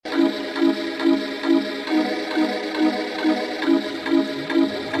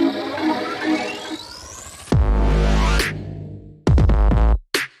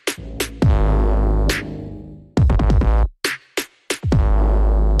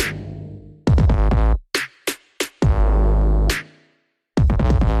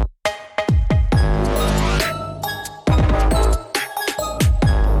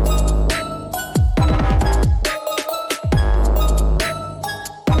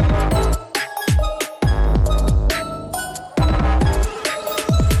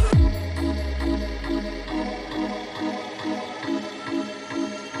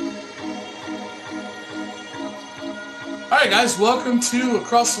guys, welcome to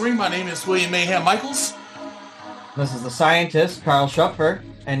Across the Ring. My name is William Mayhem Michaels. This is the scientist, Carl Schupfer,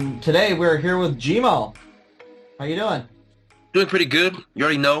 and today we're here with Gmo. How you doing? Doing pretty good. You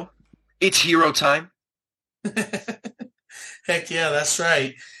already know. It's hero time. Heck yeah, that's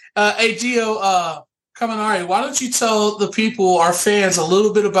right. Hey, Gio Caminari, why don't you tell the people, our fans, a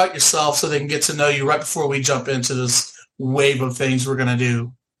little bit about yourself so they can get to know you right before we jump into this wave of things we're going to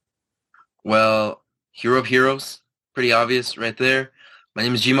do? Well, hero of heroes. Pretty obvious right there. My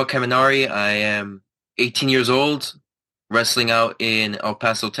name is Gmo Caminari. I am 18 years old, wrestling out in El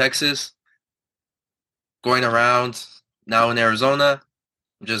Paso, Texas. Going around now in Arizona.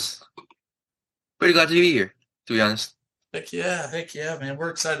 I'm just pretty glad to be here, to be honest. Heck yeah, man. We're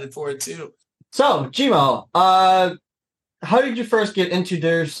excited for it too. So, Gmo, how did you first get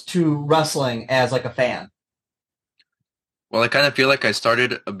introduced to wrestling as like a fan? Well, I kind of feel like I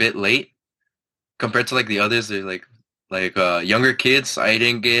started a bit late compared to like the others. They're like younger kids. I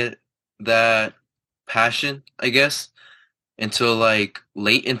didn't get that passion, I guess, until like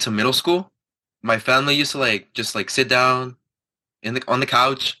late into middle school. My family used to just sit down on the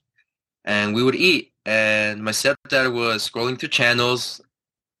couch and we would eat. And my stepdad was scrolling through channels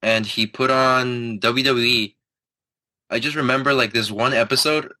and he put on WWE. I just remember like this one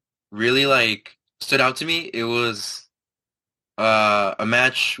episode really like stood out to me. It was a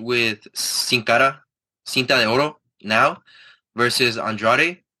match with Cinta de Oro now versus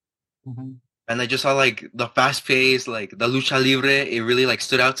Andrade. Mm-hmm. And I just saw like the fast pace, like the lucha libre. It really like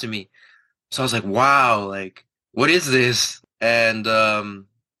stood out to me. So I was like, wow, like what is this? And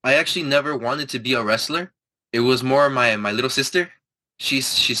I actually never wanted to be a wrestler. It was more my little sister. She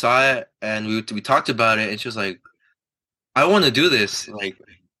saw it and we talked about it and she was like, I want to do this. Like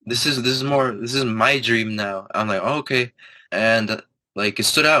this is my dream now. I'm like, oh, okay. And like it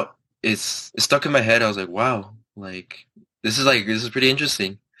stood out. It stuck in my head. I was like, wow, like this is pretty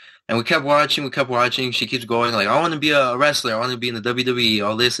interesting. And we kept watching. She keeps going like, I want to be a wrestler. I want to be in the WWE,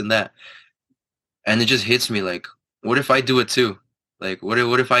 all this and that. And it just hits me like, what if I do it too? Like, what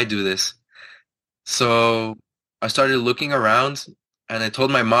if I do this? So I started looking around and I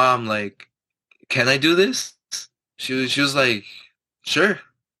told my mom, like, can I do this? She was like, sure.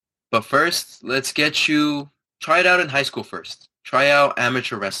 But first, let's get you, try it out in high school first. Try out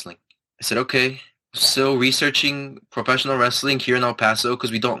amateur wrestling. I said, okay. Still researching professional wrestling here in El Paso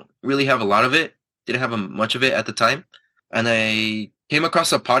because we don't really have a lot of it. Didn't have much of it at the time. And I came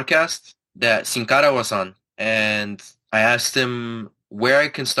across a podcast that Sin Cara was on. And I asked him where I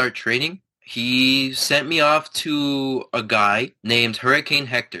can start training. He sent me off to a guy named Hurricane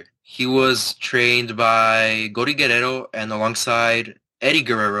Hector. He was trained by Gori Guerrero and alongside Eddie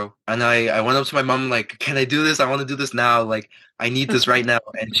Guerrero. And I went up to my mom like, can I do this? I want to do this now. Like, I need this right now.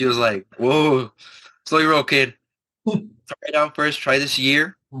 And she was like, whoa, slow your roll, kid. Try it out first. Try this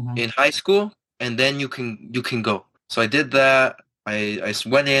year in high school, and then you can go. So I did that. I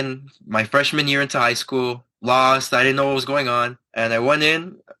went in my freshman year into high school, lost. I didn't know what was going on. And I went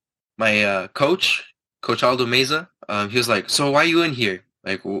in. My Coach Aldo Meza, he was like, so why are you in here?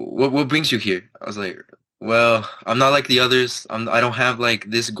 Like, what brings you here? I was like, well, I'm not like the others. I don't have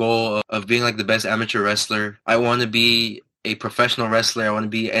like this goal of being like the best amateur wrestler. I want to be a professional wrestler. I want to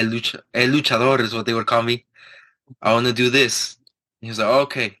be el luchador is what they would call me. I want to do this. And he was like, oh,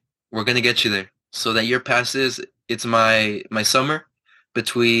 okay, we're going to get you there. So that year passes. It's my summer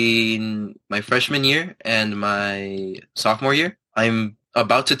between my freshman year and my sophomore year. I'm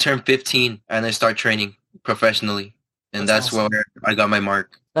about to turn 15 and I start training professionally. And that's awesome. where I got my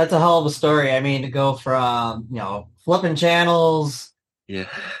mark. That's a hell of a story. I mean, to go from, flipping channels, Yeah.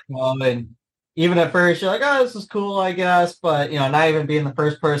 And even at first you're like, oh, this is cool, I guess. But, not even being the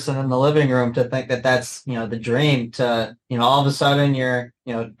first person in the living room to think that that's, the dream to, all of a sudden you're,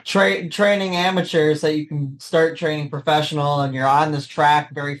 training amateurs that you can start training professional and you're on this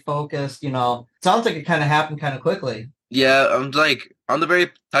track, very focused, sounds like it kind of happened kind of quickly. Yeah, I'm the very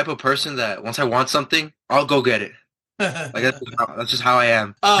type of person that once I want something, I'll go get it. Like that's just how I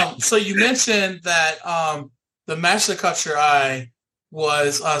am. So you mentioned that the match that caught your eye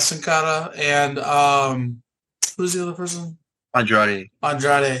was Sin Cara and who's the other person? Andrade.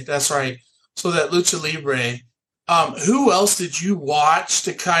 That's right. So that Lucha Libre. Who else did you watch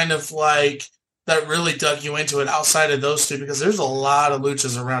to kind of like that really dug you into it outside of those two? Because there's a lot of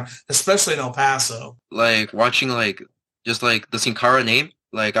luchas around, especially in El Paso. Like watching just like the Sin Cara name.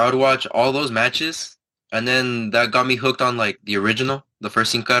 Like I would watch all those matches. And then that got me hooked on like the original, the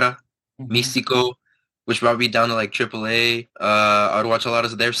first Sin Cara, Místico, which brought me down to like AAA. I would watch a lot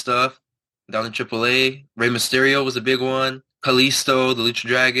of their stuff down in AAA. Rey Mysterio was a big one. Kalisto, the Lucha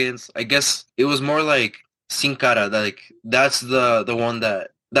Dragons. I guess it was more like Sin Cara. That's the one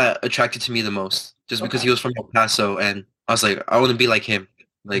that attracted to me the most, just because Okay. he was from El Paso, and I was like, I want to be like him.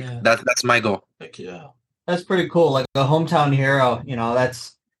 Like Yeah. that's my goal. Heck yeah. That's pretty cool. Like a hometown hero,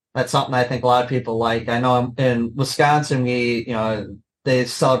 that's something I think a lot of people like. I know in Wisconsin, they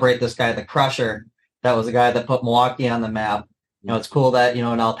celebrate this guy, the Crusher. That was the guy that put Milwaukee on the map. It's cool that, in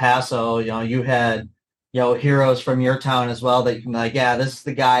El Paso, you had, heroes from your town as well that you can be like, yeah, this is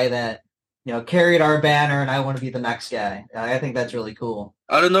the guy that, carried our banner and I want to be the next guy. I think that's really cool.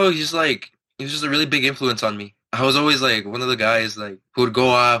 I don't know. He was just a really big influence on me. I was always like one of the guys like who would go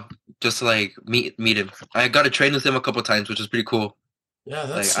off just to like meet him. I got to train with him a couple times, which was pretty cool. Yeah, Like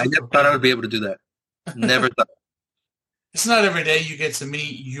that's I never super thought I cool. would be able to do that. Never thought. It's not every day you get to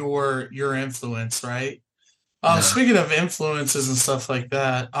meet your influence, right? No. Speaking of influences and stuff like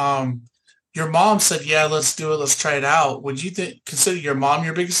that, your mom said, "Yeah, let's do it. Let's try it out." Would you consider your mom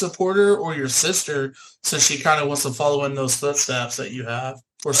your biggest supporter, or your sister, since she kind of wants to follow in those footsteps that you have,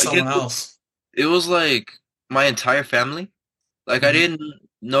 or I guess someone else? it was like my entire family. Like I Mhm. didn't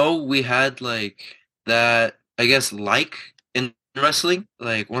know we had like that, I guess, like in wrestling.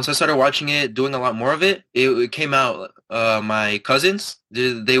 Like once I started watching it, doing a lot more of it, it came out. My cousins,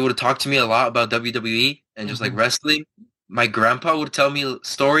 they would talk to me a lot about WWE and just like Mhm. wrestling. My grandpa would tell me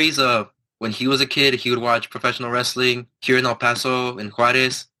stories of when he was a kid, he would watch professional wrestling here in El Paso and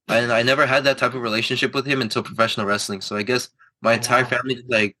Juarez. And I never had that type of relationship with him until professional wrestling. So I guess my Oh entire wow. family just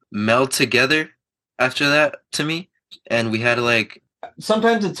like meld together after that to me. And we had like,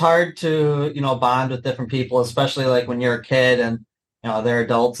 Sometimes it's hard to, bond with different people, especially like when you're a kid and, they're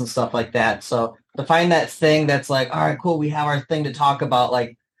adults and stuff like that. So to find that thing that's like, all right, cool, we have our thing to talk about,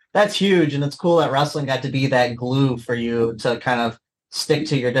 like that's huge. And it's cool that wrestling got to be that glue for you to kind of stick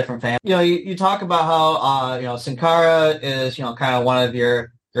to your different families. You talk about how, Sin Cara is, kind of one of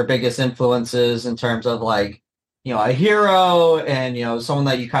your biggest influences in terms of like, a hero and, someone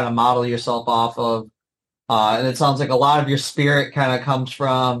that you kind of model yourself off of. And it sounds like a lot of your spirit kind of comes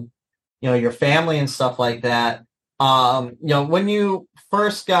from, your family and stuff like that. When you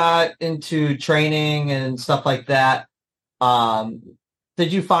first got into training and stuff like that, um,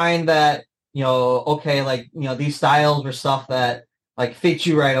 did you find that, okay, like, these styles were stuff that like fit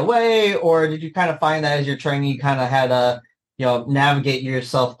you right away? Or did you kind of find that as you're training, you kind of had to, navigate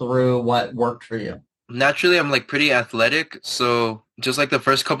yourself through what worked for you? naturally, I'm like pretty athletic. So just like the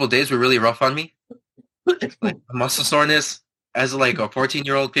first couple of days were really rough on me. Like muscle soreness as like a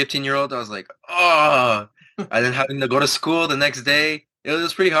 14-year-old, 15-year-old, I was like, oh, and then having to go to school the next day, it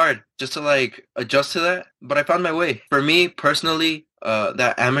was pretty hard just to like adjust to that. But I found my way. For me personally,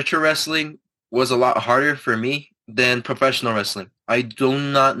 that amateur wrestling was a lot harder for me than professional wrestling. I do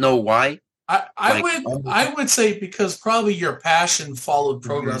not know why. I Like, would I would say because probably your passion followed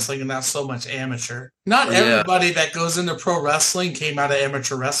pro mhm. wrestling and not so much amateur. Not Yeah, everybody that goes into pro wrestling came out of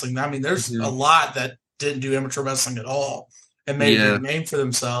amateur wrestling. I mean, there's a mhm. lot that didn't do amateur wrestling at all and made a Yeah, big name for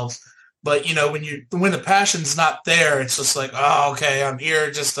themselves. But when the passion's not there, it's just like, oh, okay, I'm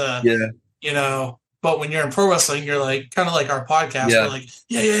here just to, yeah, But when you're in pro wrestling, you're like kind of like our podcast. We're yeah, like,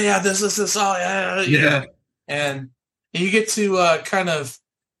 yeah, yeah, yeah, this, oh yeah, yeah. and you get to kind of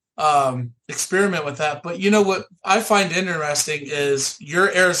experiment with that. But what I find interesting is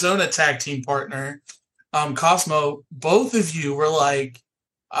your Arizona tag team partner, Cosmo. Both of you were like,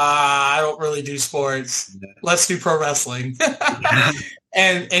 I don't really do sports. Let's do pro wrestling,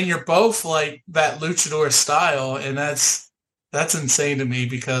 and you're both like that luchador style, and that's insane to me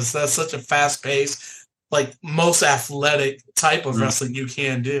because that's such a fast paced, like most athletic type of Mhm. wrestling you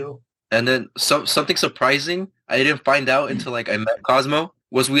can do. And then something surprising I didn't find out until like I met Cosmo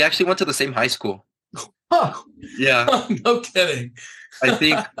was we actually went to the same high school. Huh. Yeah, No kidding. I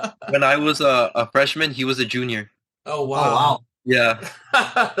think when I was a freshman, he was a junior. Oh Oh, wow. wow. Yeah,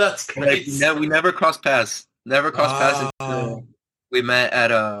 That's like crazy. we never crossed paths. Never crossed paths Wow. until we met at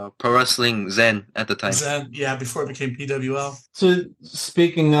Pro Wrestling Zen at the time. Zen, yeah, before it became PWL. So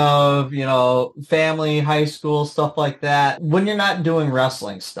speaking of, family, high school, stuff like that, when you're not doing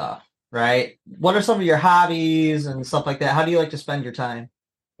wrestling stuff, right? What are some of your hobbies and stuff like that? How do you like to spend your time?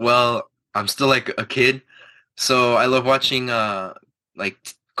 Well, I'm still like a kid, so I love watching like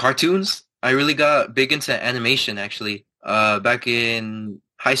cartoons. I really got big into animation actually. Back in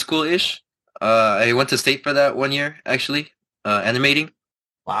high school ish. I went to state for that one year actually. Animating. It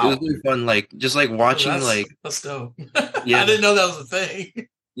was Wow. really fun, like just like Oh, watching that's like that's dope. yeah, I didn't know that was a thing.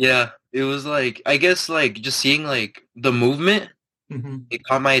 yeah. It was like I guess like just seeing like the movement, Hmm. it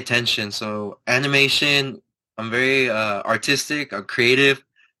caught my attention. So animation, I'm very artistic, I'm creative.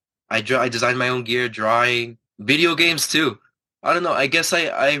 I design my own gear, drawing, video games too. I don't know. I guess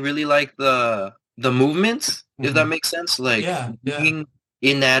I really like the movements, if that Mhm. makes sense, like Yeah, yeah, bringing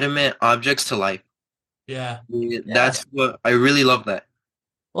inanimate objects to life. yeah. That's what I really love that.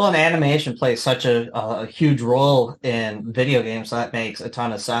 Well, and animation plays such a huge role in video games, so that makes a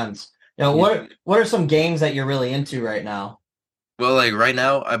ton of sense. Yeah. What are some games that you're really into right now? Well, like right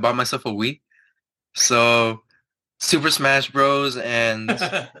now, I bought myself a Wii, so Super Smash Bros. And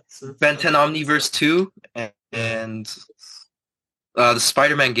Ben 10 Omniverse 2 and the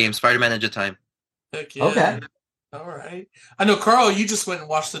Spider-Man game, Spider-Man Ninja Time. Heck yeah. Okay. All right. I know, Carl, you just went and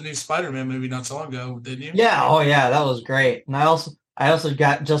watched the new Spider-Man movie not so long ago, didn't you? Yeah, oh yeah, that was great. And I also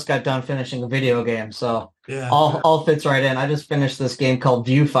got done finishing a video game, so Yeah. all fits right in. I just finished this game called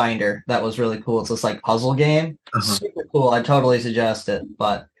Viewfinder that was really cool. It's this like puzzle game. Super cool. I totally suggest it.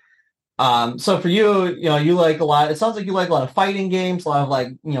 But so for you, you like a lot. It sounds like you like a lot of fighting games, a lot of like,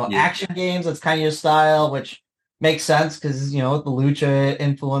 Yeah. action games. That's kind of your style, which makes sense because, with the lucha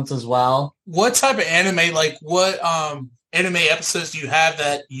influence as well. What type of anime, like what anime episodes do you have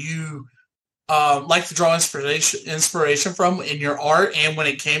that you like to draw inspiration from in your art and when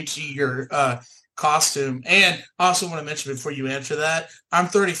it came to your costume? And I also want to mention before you answer that, I'm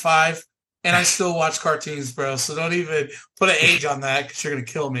 35 and I still watch cartoons, bro. So don't even put an age on that because you're going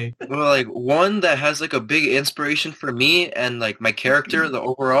to kill me. Well, like one that has like a big inspiration for me and like my character, the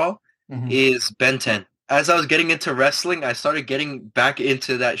overall, is Ben 10. As I was getting into wrestling, I started getting back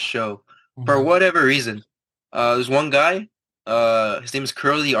into that show for whatever reason. There's one guy, his name is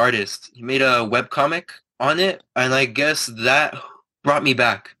Curly the Artist. He made a webcomic on it, and I guess that brought me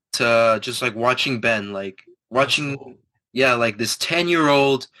back to just like watching Ben, like watching, yeah, like this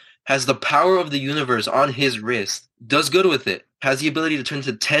 10-year-old has the power of the universe on his wrist, does good with it, has the ability to turn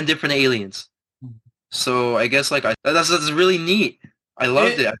into 10 different aliens. So I guess like that's really neat. I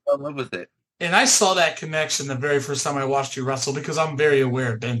loved it. I fell in love with it. And I saw that connection the very first time I watched you wrestle because I'm very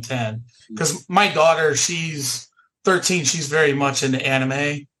aware of Ben 10. Because my daughter, she's 13. She's very much into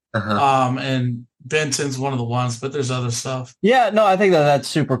anime. And Ben 10's one of the ones, but there's other stuff. Yeah, no, I think that's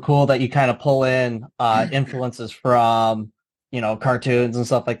super cool that you kind of pull in influences from, cartoons and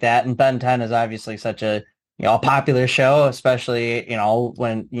stuff like that. And Ben 10 is obviously such a, a popular show, especially,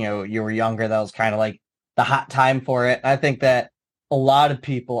 when, you were younger, that was kind of like the hot time for it. I think that a lot of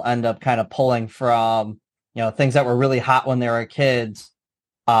people end up kind of pulling from, things that were really hot when they were kids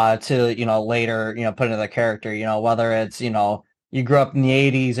to, later, put into the character, whether it's, you grew up in the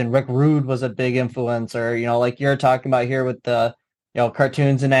 80s and Rick Rude was a big influence or, like you're talking about here with the,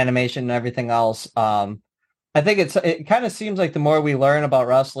 cartoons and animation and everything else. I think it kind of seems like the more we learn about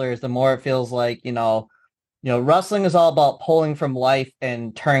wrestlers, the more it feels like, wrestling is all about pulling from life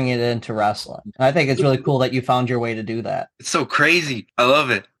and turning it into wrestling. And I think it's really cool that you found your way to do that. It's so crazy. I love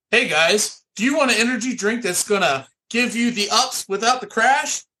it. Hey guys, do you want an energy drink that's going to give you the ups without the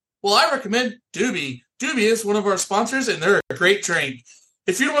crash? Well, I recommend Doobie. Doobie is one of our sponsors and they're a great drink.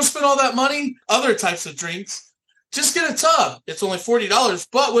 If you don't want to spend all that money, other types of drinks, just get a tub. It's only $40,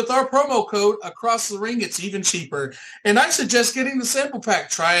 but with our promo code Across the Ring, it's even cheaper. And I suggest getting the sample pack.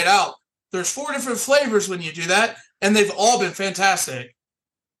 Try it out. There's 4 different flavors when you do that, and they've all been fantastic.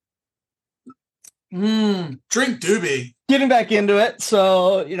 Drink Doobie. Getting back into it,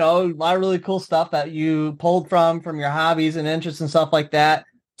 so, a lot of really cool stuff that you pulled from your hobbies and interests and stuff like that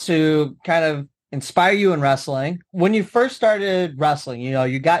to kind of inspire you in wrestling. When you first started wrestling,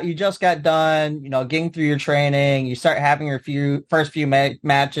 you just got done, getting through your training, you start having your first few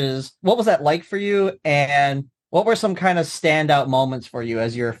matches. What was that like for you? And what were some kind of standout moments for you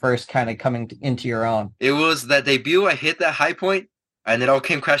as you were first kind of coming into your own? It was that debut. I hit that high point, and it all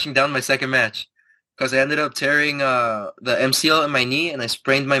came crashing down my second match because I ended up tearing the MCL in my knee, and I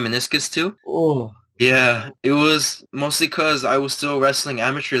sprained my meniscus too. Oh. Yeah, it was mostly because I was still wrestling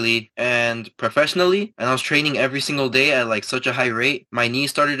amateurly and professionally, and I was training every single day at like such a high rate. My knee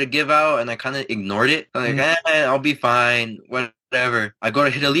started to give out, and I kind of ignored it. I'm like, I'll be fine, whatever. I go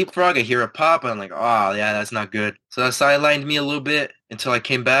to hit a leapfrog, I hear a pop, and I'm like, oh, yeah, that's not good. So that sidelined me a little bit until I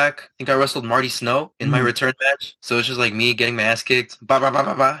came back. I think I wrestled Marty Snow in my return match. So it's just like me getting my ass kicked. Ba, ba, ba,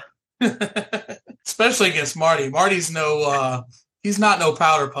 ba, ba. Especially against Marty. Marty's he's not no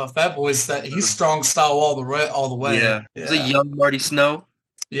powder puff. That boy's he's strong style all the way. Yeah. He's a young Marty Snow.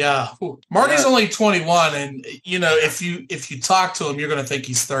 Yeah. Marty's only 21, and if you talk to him, you're gonna think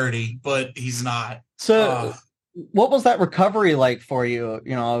he's 30, but he's not. So what was that recovery like for you?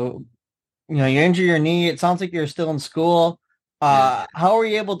 You injure your knee. It sounds like you're still in school. How were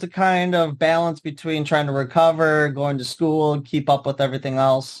you able to kind of balance between trying to recover, going to school, keep up with everything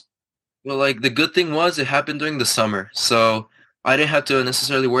else? Well, like the good thing was it happened during the summer, so I didn't have to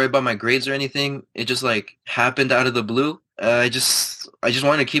necessarily worry about my grades or anything. It just like happened out of the blue. I just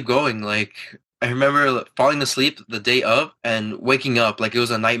wanted to keep going. Like I remember falling asleep the day of and waking up like it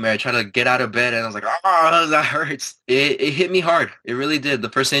was a nightmare. I tried to get out of bed and I was like, oh, that hurts. It hit me hard. It really did. The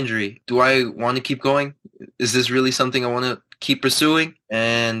first injury. Do I want to keep going? Is this really something I want to keep pursuing?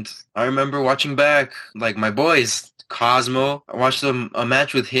 And I remember watching back like my boys, Cosmo. I watched a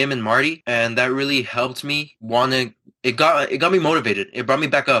match with him and Marty, and that really helped me want to. It got me motivated. It brought me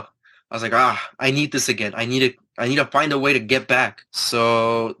back up. I was like, I need this again. I need to find a way to get back.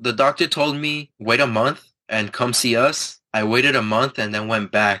 So the doctor told me, wait a month and come see us. I waited a month and then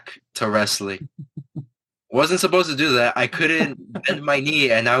went back to wrestling. Wasn't supposed to do that. I couldn't bend my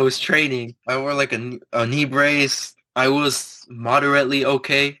knee and I was training. I wore like a knee brace. I was moderately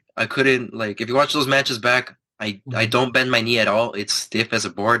okay. I couldn't, like, if you watch those matches back, I don't bend my knee at all. It's stiff as a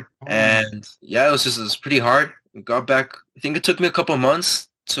board. And yeah, it was pretty hard. Got back. I think it took me a couple months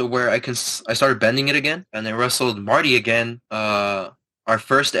to where I started bending it again, and I wrestled Marty again. Our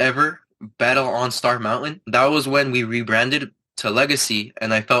first ever battle on Star Mountain. That was when we rebranded to Legacy,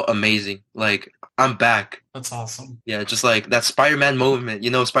 and I felt amazing. Like, I'm back. That's awesome. Yeah, just like that Spider-Man moment. You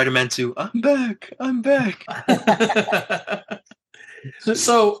know, Spider-Man 2. I'm back. I'm back.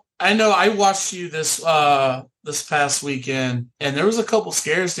 So I know I watched you this past weekend, and there was a couple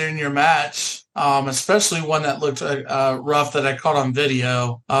scares during your match, especially one that looked rough that I caught on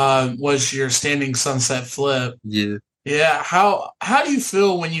video. Was your standing sunset flip? Yeah. Yeah. How do you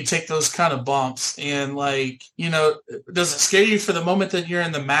feel when you take those kind of bumps? And like, does it scare you for the moment that you're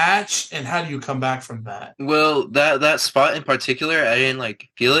in the match? And how do you come back from that? Well, that spot in particular, I didn't like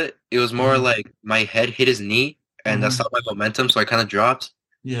feel it. It was more like my head hit his knee, and that stopped my momentum, so I kind of dropped.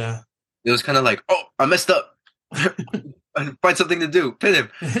 Yeah. It was kind of like, oh, I messed up. Find something to do. Pin him.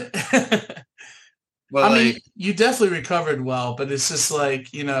 Well, I mean, you definitely recovered well, but it's just like,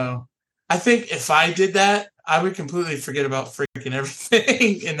 I think if I did that, I would completely forget about freaking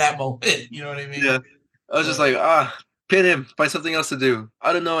everything in that moment. You know what I mean? Yeah. I was just like, pin him. Find something else to do.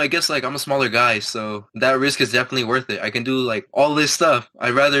 I don't know. I guess like I'm a smaller guy, so that risk is definitely worth it. I can do like all this stuff.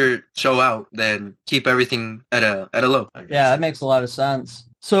 I'd rather show out than keep everything at a low. Yeah, that makes a lot of sense.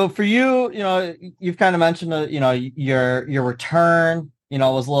 So for you, you've kind of mentioned, your return,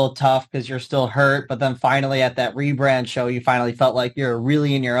 was a little tough because you're still hurt, but then finally at that rebrand show, you finally felt like you're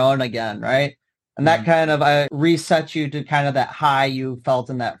really in your own again, right? And that kind of reset you to kind of that high you felt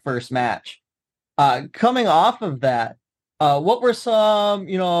in that first match. Coming off of that, what were some,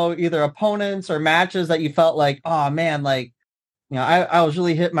 either opponents or matches that you felt like, oh man, like, I was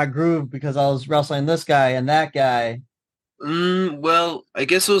really hitting my groove because I was wrestling this guy and that guy. Well, I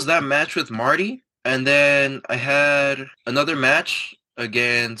guess it was that match with Marty, and then I had another match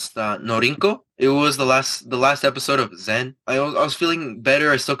against Norinco. It was the last episode of Zen. I was feeling better.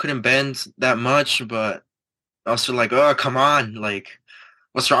 I still couldn't bend that much, but I was still like, oh, come on, like,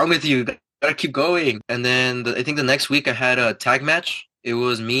 what's wrong with you? Gotta keep going. And then I think the next week I had a tag match. It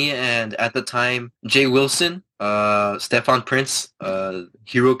was me and at the time Jay Wilson, Stefan Prince,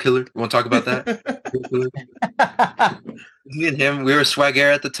 Hero Killer. You want to talk about that? Me and him, we were Swagger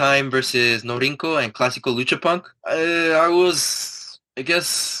at the time versus Norinco and Clásico Lucha Punk. I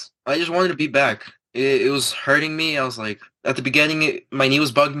guess I just wanted to be back. It was hurting me. I was like, at the beginning, my knee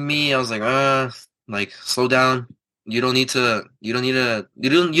was bugging me. I was like, slow down. You don't need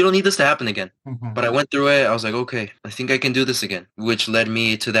this to happen again. Mm-hmm. But I went through it. I was like, okay, I think I can do this again, which led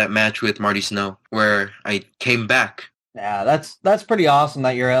me to that match with Marty Snow where I came back. Yeah, that's pretty awesome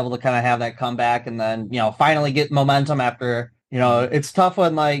that you're able to kind of have that comeback and then, finally get momentum after, it's tough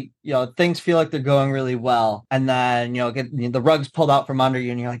when like, things feel like they're going really well and then, get the rug's pulled out from under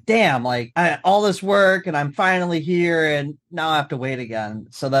you and you're like, damn, like all this work and I'm finally here and now I have to wait again.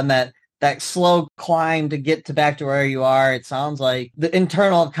 So then that slow climb to get back to where you are, it sounds like the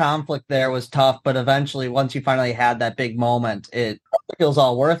internal conflict there was tough, but eventually once you finally had that big moment, it feels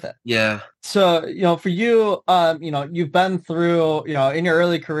all worth it. Yeah. So, for you, you've been through, in your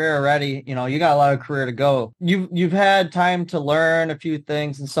early career already, you got a lot of career to go. You've had time to learn a few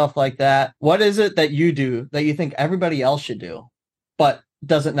things and stuff like that. What is it that you do that you think everybody else should do, but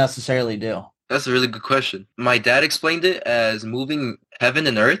doesn't necessarily do? That's a really good question. My dad explained it as moving heaven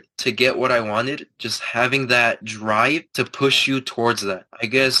and earth to get what I wanted, just having that drive to push you towards that. I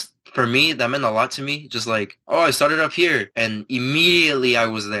guess for me, that meant a lot to me. Just like, oh, I started up here and immediately I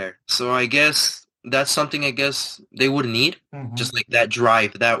was there. So I guess that's something they would need. Mm-hmm. Just like that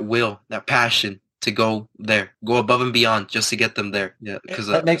drive, that will, that passion to go there, go above and beyond just to get them there. Yeah, because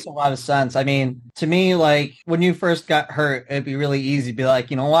that makes a lot of sense. I mean, to me, like when you first got hurt, it'd be really easy to be like,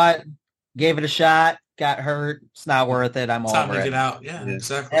 you know what? Gave it a shot. got hurt. It's not worth it. I'm Time over to it. get out. Yeah,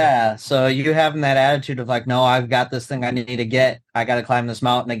 exactly. Yeah. So you having that attitude of like, no, I've got this thing I need to get. I got to climb this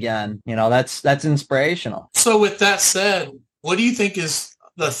mountain again. You know, that's inspirational. So with that said, what do you think is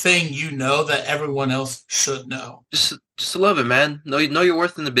the thing you know that everyone else should know? Just love it, man. Know your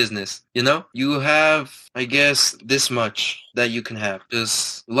worth in the business. You know, you have, I guess, this much that you can have.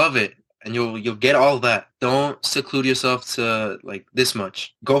 Just love it, and you'll get all that. Don't seclude yourself to like this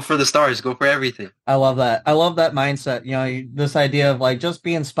much. Go for the stars. Go for everything. I love that. I love that mindset. You know, this idea of like just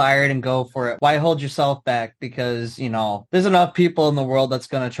be inspired and go for it. Why hold yourself back? Because, you know, there's enough people in the world that's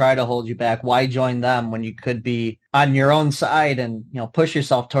going to try to hold you back. Why join them when you could be on your own side and, you know, push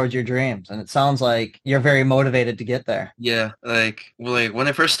yourself towards your dreams? And it sounds like you're very motivated to get there. Yeah, like when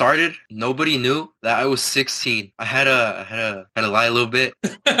I first started, nobody knew that I was 16. I had to lie a little bit.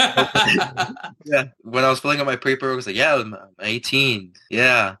 Yeah, when I was filling out my paperwork, I was like, yeah, I'm 18.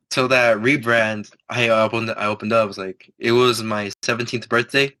 Yeah, till that rebrand, I opened up. I was like, it was my 17th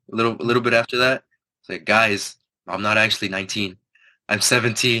birthday. A little bit after that, it's like, guys, I'm not actually 19. I'm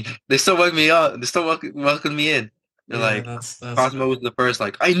 17. They still welcome me up. They still welcome me in. They're like, that's Cosmo was the first.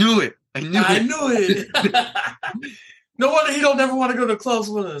 Like, I knew it. I knew it. No wonder he don't ever want to go to clubs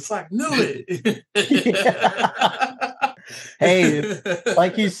with us. Like, knew it. Hey,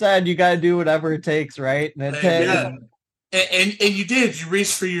 like you said, you got to do whatever it takes, right? And And you did. You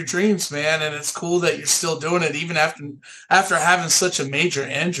reached for your dreams, man. And it's cool that you're still doing it, even after having such a major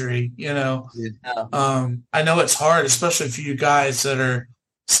injury. You know, I know it's hard, especially for you guys that are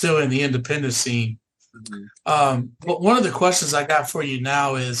still in the independent scene. Mm-hmm. But one of the questions I got for you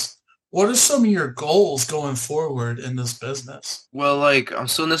now is, what are some of your goals going forward in this business? Well, like, I'm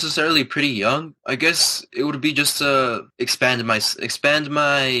still necessarily pretty young. I guess it would be just to expand my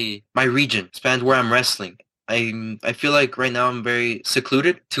region, expand where I'm wrestling. I feel like right now I'm very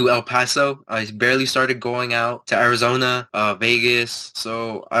secluded to El Paso. I barely started going out to Arizona, Vegas.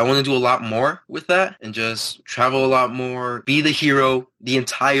 So I want to do a lot more with that and just travel a lot more, be the hero the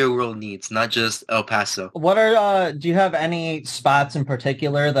entire world needs, not just El Paso. What are do you have any spots in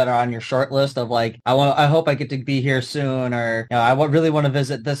particular that are on your short list of like, I hope I get to be here soon, or you know, I really want to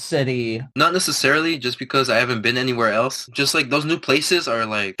visit this city? Not necessarily just because I haven't been anywhere else. Just like those new places are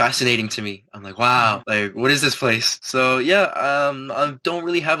like fascinating to me. I'm like, wow, like what is this place? So yeah, I don't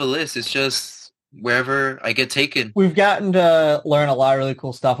really have a list. It's just wherever I get taken. We've gotten to learn a lot of really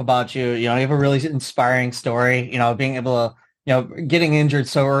cool stuff about you. You know, you have a really inspiring story, you know, being able to, you know, getting injured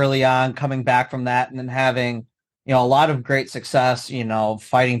so early on, coming back from that, and then having, you know, a lot of great success, you know,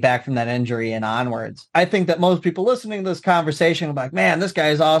 fighting back from that injury and onwards. I think that most people listening to this conversation are like, man, this guy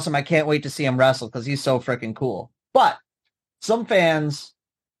is awesome. I can't wait to see him wrestle because he's so freaking cool. But some fans,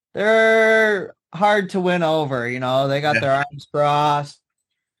 they're hard to win over. You know, they got their arms crossed.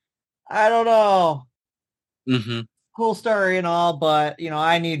 I don't know. Mm-hmm. Cool story and all, but, you know,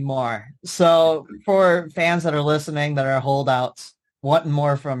 I need more. So for fans that are listening, that are holdouts, wanting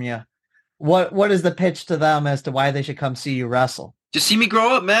more from you, what is the pitch to them as to why they should come see you wrestle? Just see me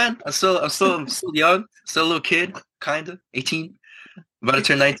grow up, man. I'm still young, still a little kid, kind of 18, about to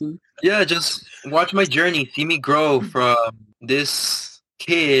turn 19. Yeah, just watch my journey. See me grow from this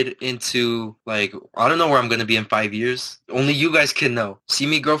kid into, like, I don't know where I'm going to be in 5 years. Only you guys can know. See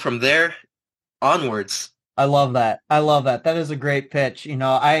me grow from there onwards. I love that. I love that. That is a great pitch. You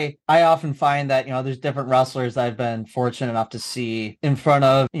know, I often find that, you know, there's different wrestlers I've been fortunate enough to see in front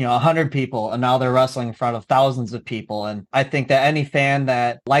of, you know, 100 people, and now they're wrestling in front of thousands of people. And I think that any fan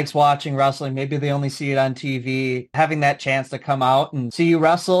that likes watching wrestling, maybe they only see it on TV, having that chance to come out and see you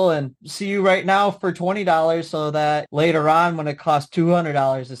wrestle and see you right now for $20 so that later on when it costs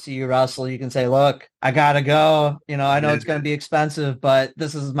 $200 to see you wrestle, you can say, look, I gotta go. You know, I know it's going to be expensive, but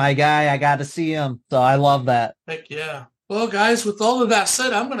this is my guy. I got to see him. So I love that. Heck yeah. Well, guys, with all of that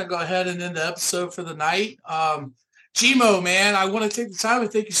said, I'm going to go ahead and end the episode for the night. Gmo, man, I want to take the time to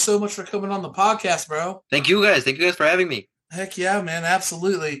thank you so much for coming on the podcast, bro. Thank you guys. Thank you guys for having me. Heck yeah, man.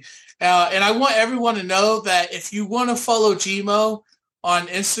 Absolutely. And I want everyone to know that if you want to follow Gmo on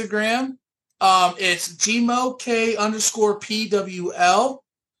Instagram, it's GMOK_PWL.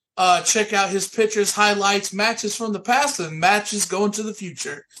 Check out his pictures, highlights, matches from the past, and matches going to the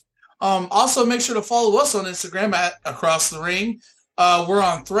future. Also, make sure to follow us on Instagram at Across the Ring. We're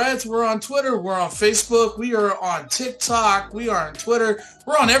on Threads. We're on Twitter. We're on Facebook. We are on TikTok. We are on Twitter.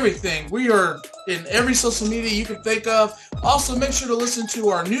 We're on everything. We are in every social media you can think of. Also, make sure to listen to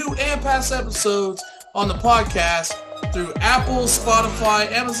our new and past episodes on the podcast through Apple,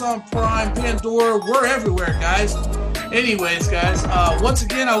 Spotify, Amazon Prime, Pandora. We're everywhere, guys. Anyways, guys, once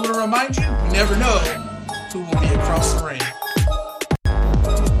again, I want to remind you, you never know who will be across the ring.